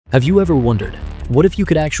Have you ever wondered, what if you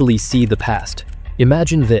could actually see the past?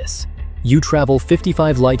 Imagine this. You travel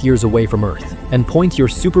 55 light years away from Earth and point your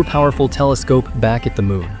super powerful telescope back at the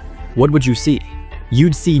moon. What would you see?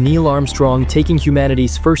 You'd see Neil Armstrong taking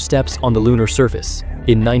humanity's first steps on the lunar surface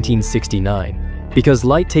in 1969. Because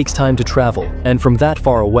light takes time to travel, and from that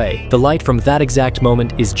far away, the light from that exact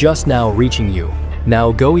moment is just now reaching you.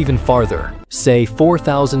 Now go even farther, say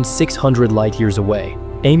 4,600 light years away.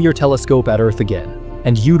 Aim your telescope at Earth again,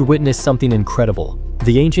 and you'd witness something incredible.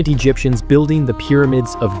 The ancient Egyptians building the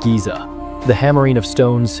Pyramids of Giza. The hammering of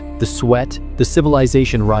stones, the sweat, the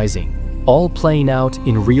civilization rising, all playing out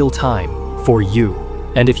in real time for you.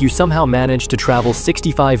 And if you somehow managed to travel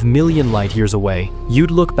 65 million light years away, you'd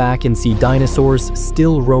look back and see dinosaurs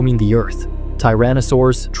still roaming the Earth.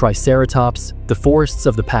 Tyrannosaurs, Triceratops, the forests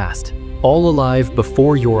of the past, all alive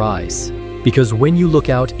before your eyes. Because when you look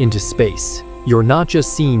out into space, you're not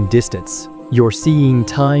just seeing distance, you're seeing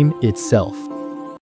time itself.